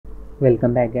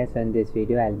Welcome back guys. In this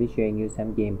video I'll be showing you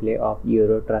some gameplay of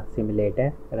Euro Truck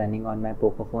Simulator running on my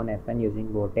Poco phone F1 using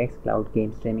Vortex Cloud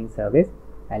game streaming service.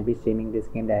 I'll be streaming this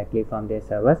game directly from their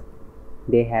servers.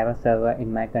 They have a server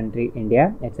in my country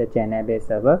India. It's a China based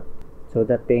server, so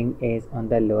the ping is on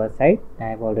the lower side. I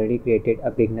have already created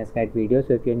a beginner's guide video,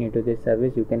 so if you're new to this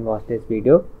service you can watch this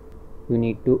video. You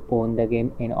need to own the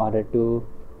game in order to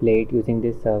play it using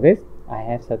this service. I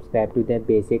have subscribed to their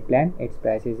basic plan. Its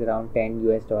price is around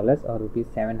 $10 or rupees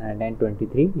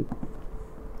 723.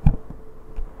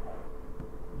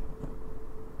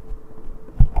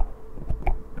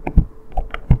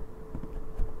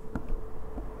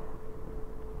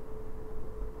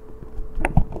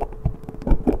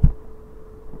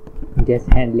 Just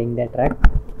handling the truck.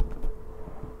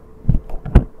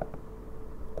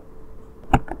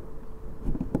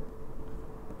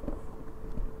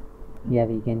 Yeah,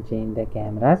 we can change the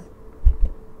cameras.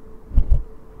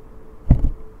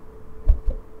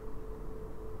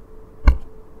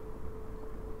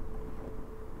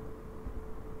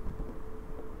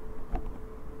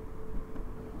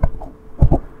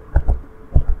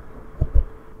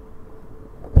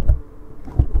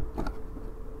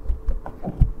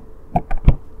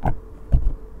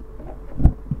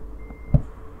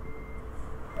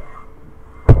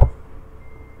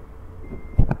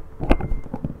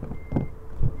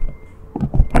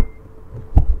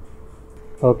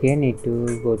 Okay, need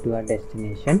to go to our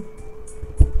destination.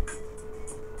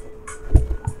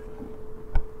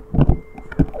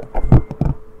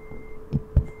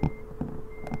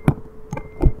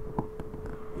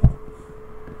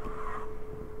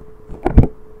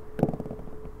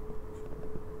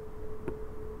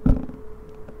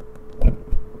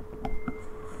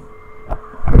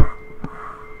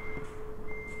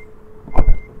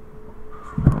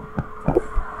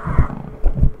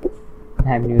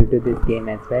 I'm new to this game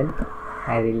as well.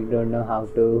 I really don't know how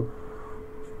to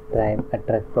drive a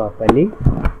truck properly.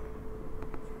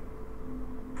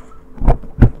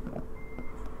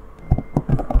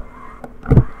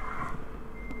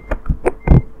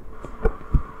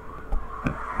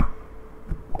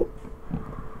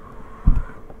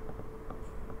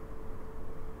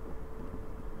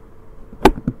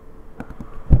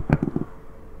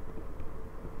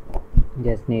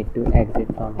 Just need to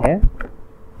exit from here.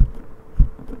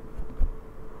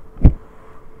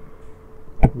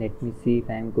 Let me see if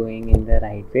I am going in the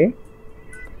right way.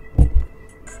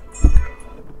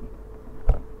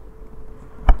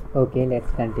 Okay, let's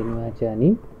continue our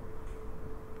journey.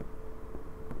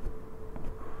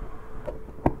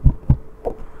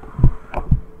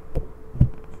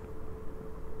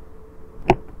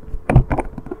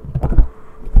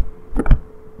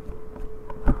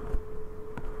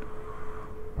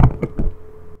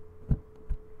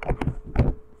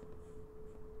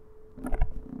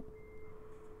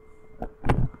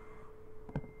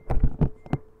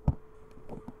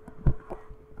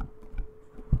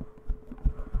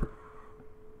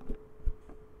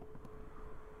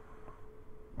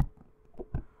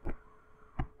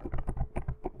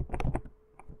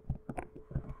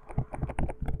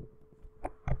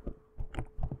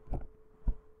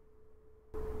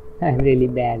 I'm really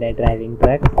bad at driving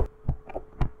trucks.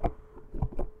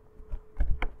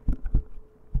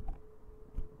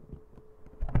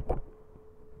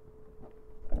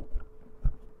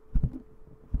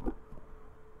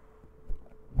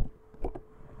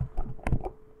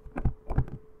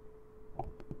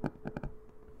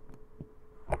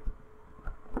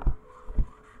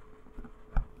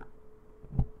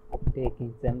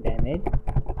 Taking some damage.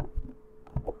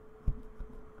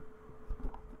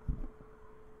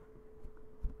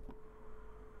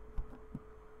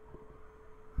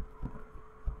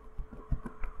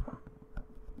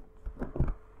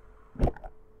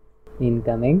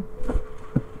 Incoming.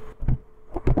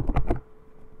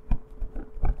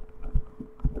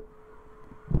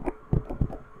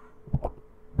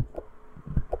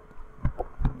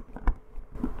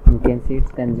 You can see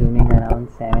it's consuming around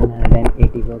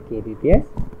 784 kbps.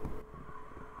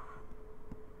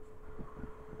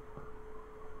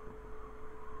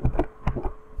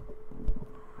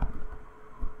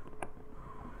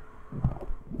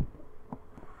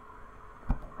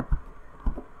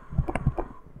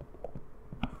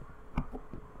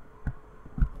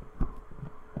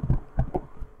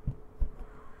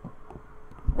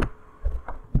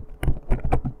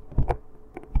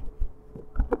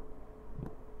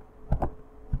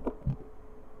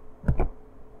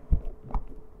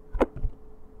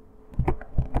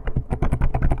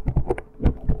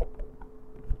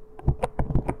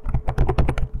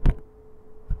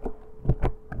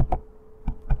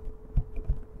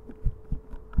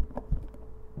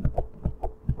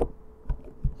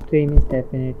 stream is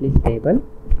definitely stable.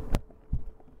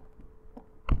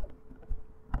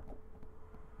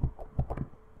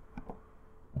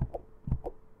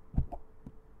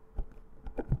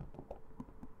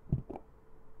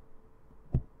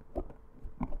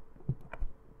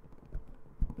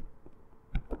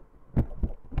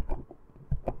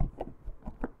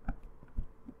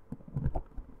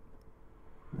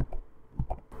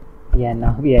 Yeah,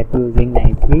 now we are cruising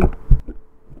nicely.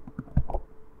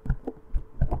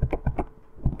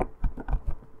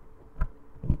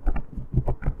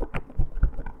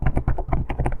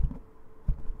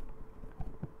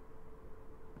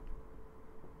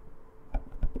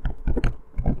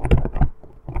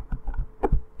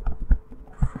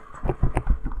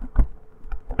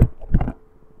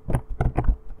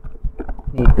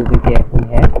 Need to be careful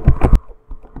here.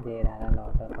 There are a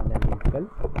lot of other vehicles.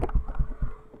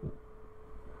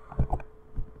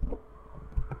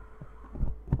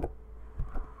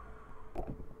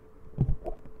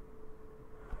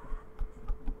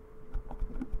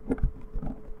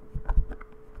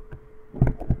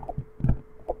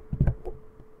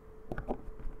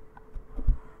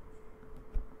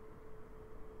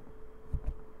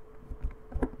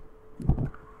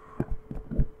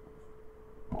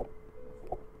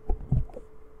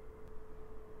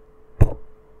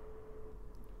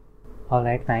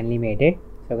 Alright, finally made it.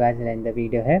 So guys, I'll end the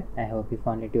video here. I hope you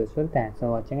found it useful. Thanks for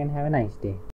watching and have a nice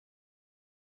day.